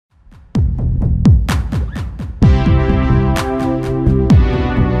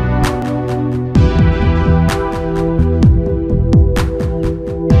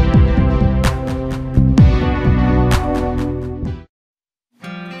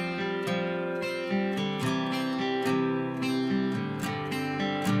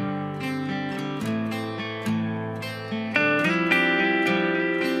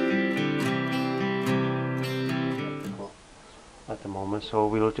so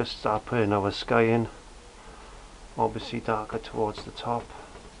we'll just start putting our sky in, obviously darker towards the top,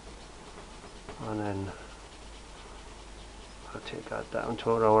 and then I'll take that down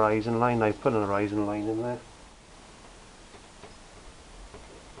to our horizon line. I've put an horizon line in there.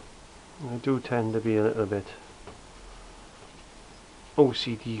 I do tend to be a little bit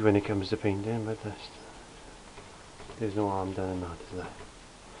OCD when it comes to painting, but there's no harm done in that, is there?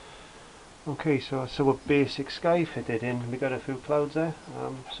 Okay, so that's our basic sky fitted in. We got a few clouds there,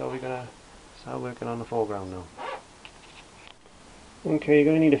 so we're gonna start working on the foreground now. Okay, you're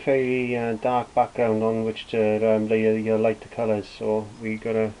going to need a fairly dark background on which to lay your lighter colours, so we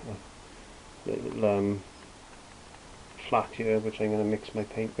got a little flat here which I'm going to mix my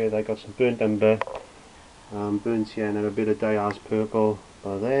paint with. I got some burnt umber, burnt sienna, a bit of Diaz purple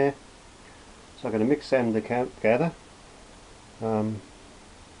there, so I'm going to mix them together.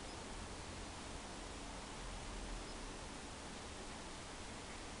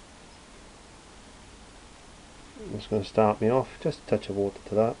 That's going to start me off, just a touch of water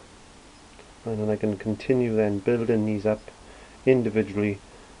to that, and then I can continue then building these up individually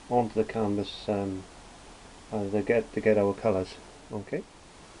onto the canvas to get our colours. Okay,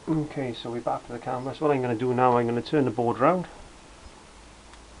 so we're back to the canvas. What I'm going to do now, I'm going to turn the board round,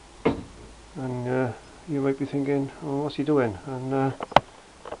 and you might be thinking, oh, what's he doing? And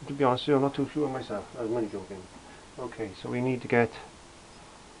to be honest with you, I'm not too sure myself. I was only joking. Okay, so we need to get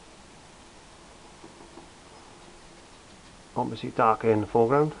obviously darker in the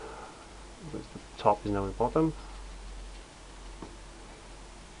foreground, because the top is now the bottom,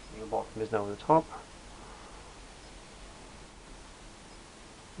 the bottom is now the top.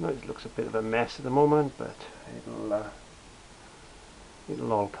 Now it looks a bit of a mess at the moment, but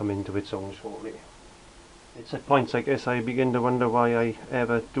it'll all come into its own shortly. It's at points like this I begin to wonder why I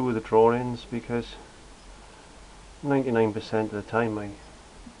ever do the drawings, because 99% of the time I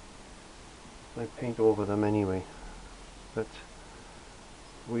paint over them anyway. But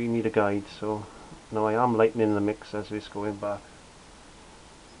we need a guide, so now I am lightening the mix as it's going back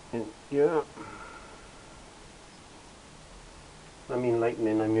in here. I mean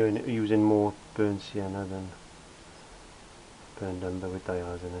lightening, I'm using more burnt sienna than burnt umber with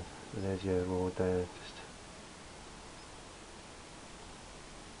Diaz in it. So there's your road there.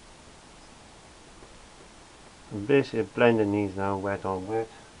 I'm basically blending these now, wet on wet.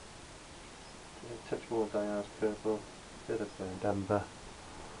 A touch more Diaz purple, bit of burnt umber,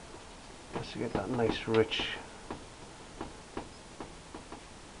 just to get that nice rich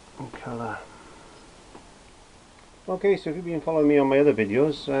colour. Okay, so if you've been following me on my other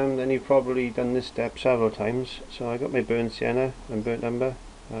videos, then you've probably done this step several times. So I got my burnt sienna and burnt umber.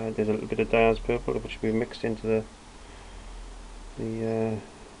 There's a little bit of Diaz purple which we mixed into the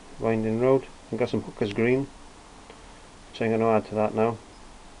winding road. I've got some Hooker's green, which I'm going to add to that now.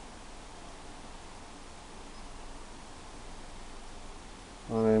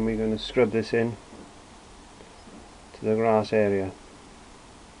 And then we're going to scrub this in to the grass area.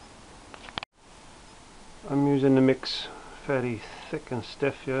 I'm using the mix fairly thick and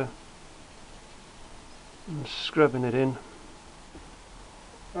stiff here, and scrubbing it in.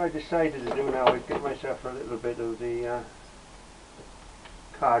 What I decided to do now is give myself a little bit of the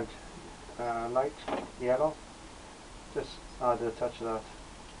card light yellow, just add a touch of that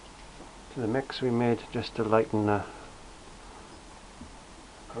to the mix we made just to lighten the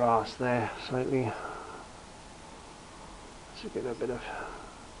grass there slightly, to get a bit of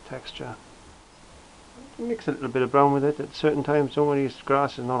texture. Mix a little bit of brown with it at certain times. Don't worry,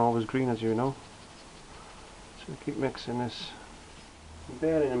 grass is not always green, as you know, so keep mixing this.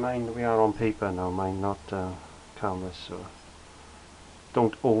 Bearing in mind that we are on paper now, mind, not canvas, so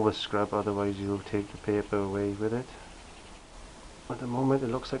don't over scrub, otherwise you'll take the paper away with it. At the moment it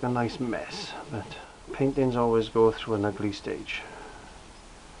looks like a nice mess, but paintings always go through an ugly stage,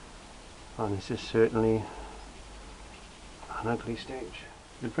 and this is certainly an ugly stage.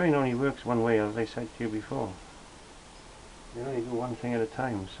 The brain only works one way, as I said to you before. You only do one thing at a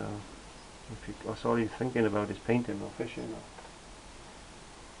time, so if that's all you're thinking about is painting or fishing or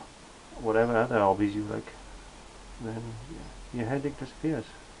whatever other hobbies you like, then your headache disappears,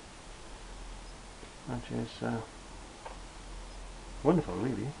 which is wonderful,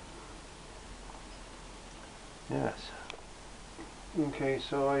 really. Yes. Okay,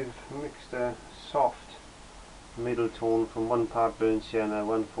 so I've mixed a soft middle tone from 1 part burnt sienna,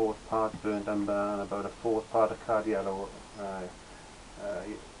 1/4 part burnt umber, and about a 1/4 part of card yellow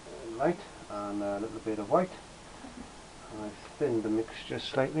light, and a little bit of white. And I've thinned the mixture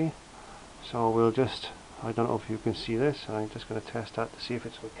slightly, so we'll just, I don't know if you can see this, I'm just going to test that to see if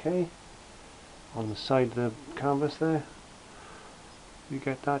it's okay on the side of the canvas there. You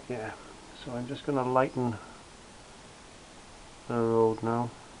get that? Yeah. So I'm just going to lighten the road now.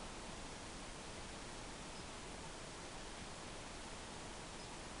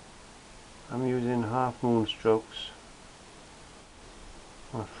 I'm using half moon strokes.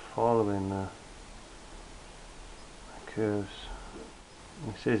 I'm following the curves.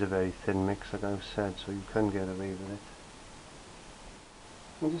 This is a very thin mix, like I've said, so you can get away with it.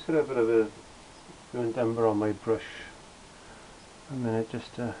 I'm just going to have a bit of burnt umber on my brush a minute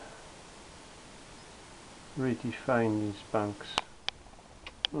just to redefine these banks.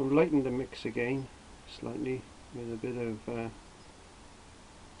 I've lightened the mix again slightly with a bit of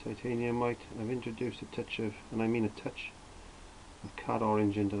titanium white. I've introduced a touch of, and I mean a touch, of cad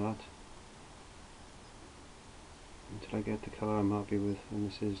orange into that until I get the colour I'm happy with, and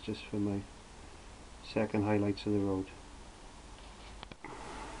this is just for my second highlights of the road.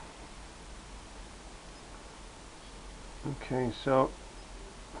 Okay, so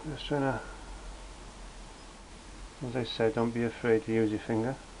just trying to, as I said, don't be afraid to use your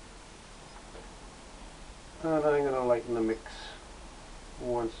finger. And I'm going to lighten the mix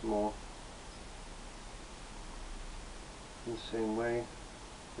once more in the same way.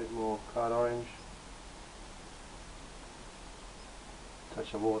 A bit more cad orange,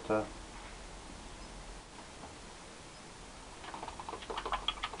 touch of water.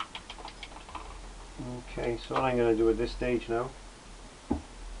 Okay, so what I'm going to do at this stage now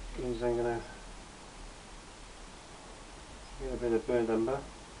is I'm going to get a bit of burnt umber.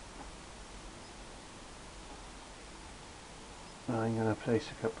 And I'm going to place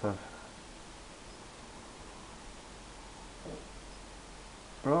a couple of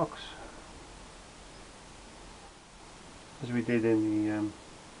rocks, as we did in the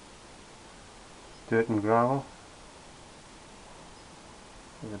dirt and gravel.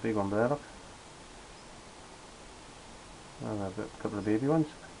 There's a big one there, look. And a couple of baby ones.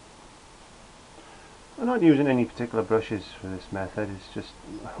 I'm not using any particular brushes for this method, it's just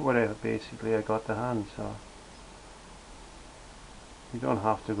whatever basically I got to hand, so you don't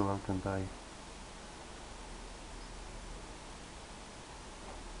have to go out and buy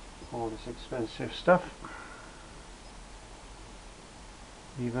all this expensive stuff,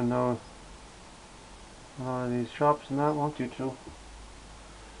 even though a lot of these shops and that want you to.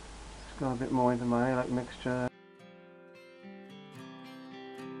 It's got a bit more into my highlight mixture.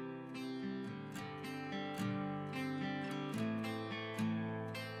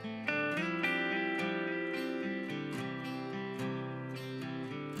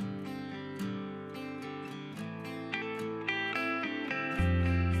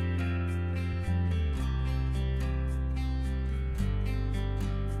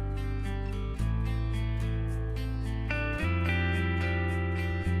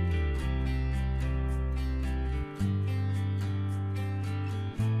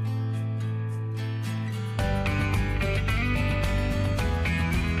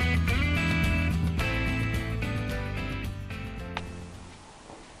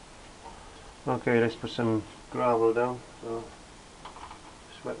 Okay, let's put some gravel down. So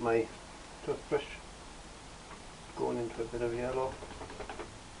just wet my toothbrush, going into a bit of yellow,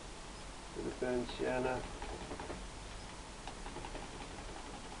 bit of burnt sienna.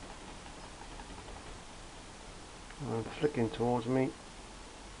 And flicking towards me.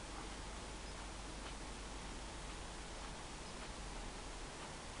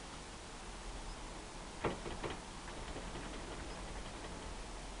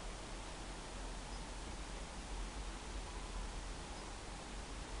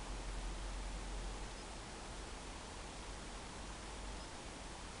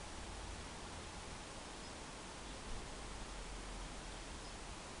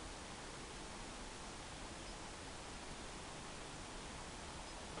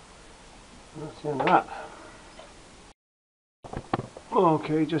 That's the end of that.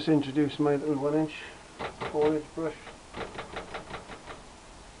 Okay, just introduce my little 1-inch foliage brush.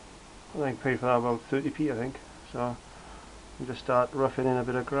 I paid for that about 30p I think. So I'll just start roughing in a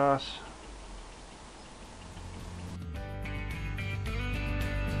bit of grass.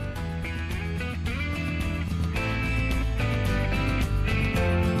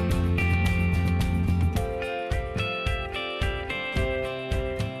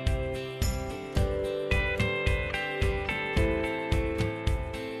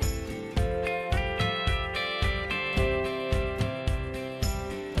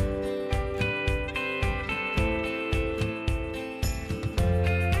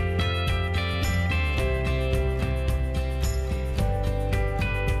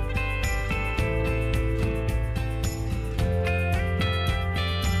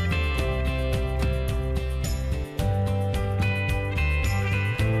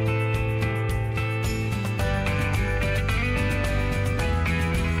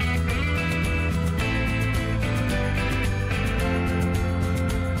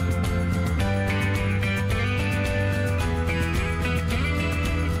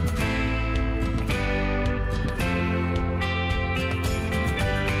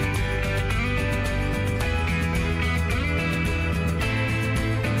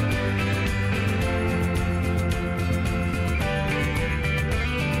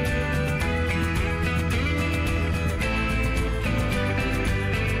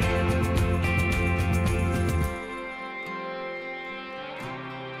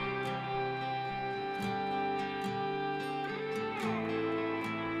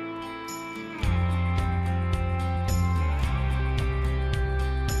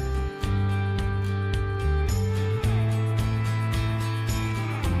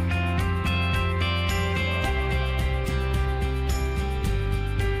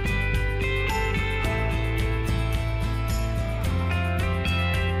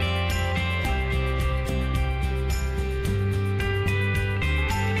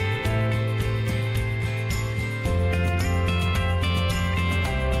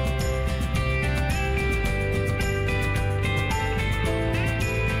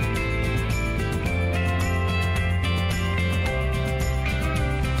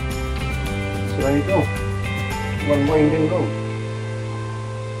 there you go. One winding go.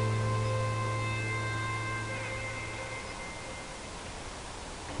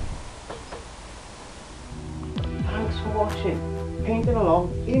 Thanks for watching. Painting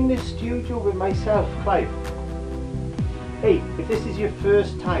along in the studio with myself, Clive. Hey, if this is your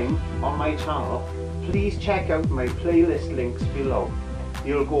first time on my channel, please check out my playlist links below.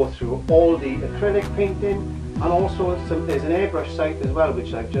 You'll go through all the acrylic painting, and also there's an airbrush site as well,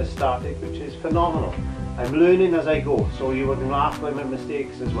 which I've just started, which is phenomenal. I'm learning as I go, so you can laugh at my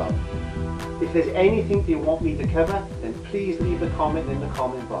mistakes as well. If there's anything you want me to cover, then please leave a comment in the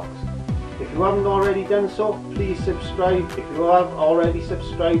comment box. If you haven't already done so, please subscribe. If you have already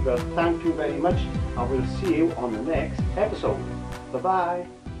subscribed, well, thank you very much, and we'll see you on the next episode. Bye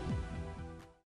bye.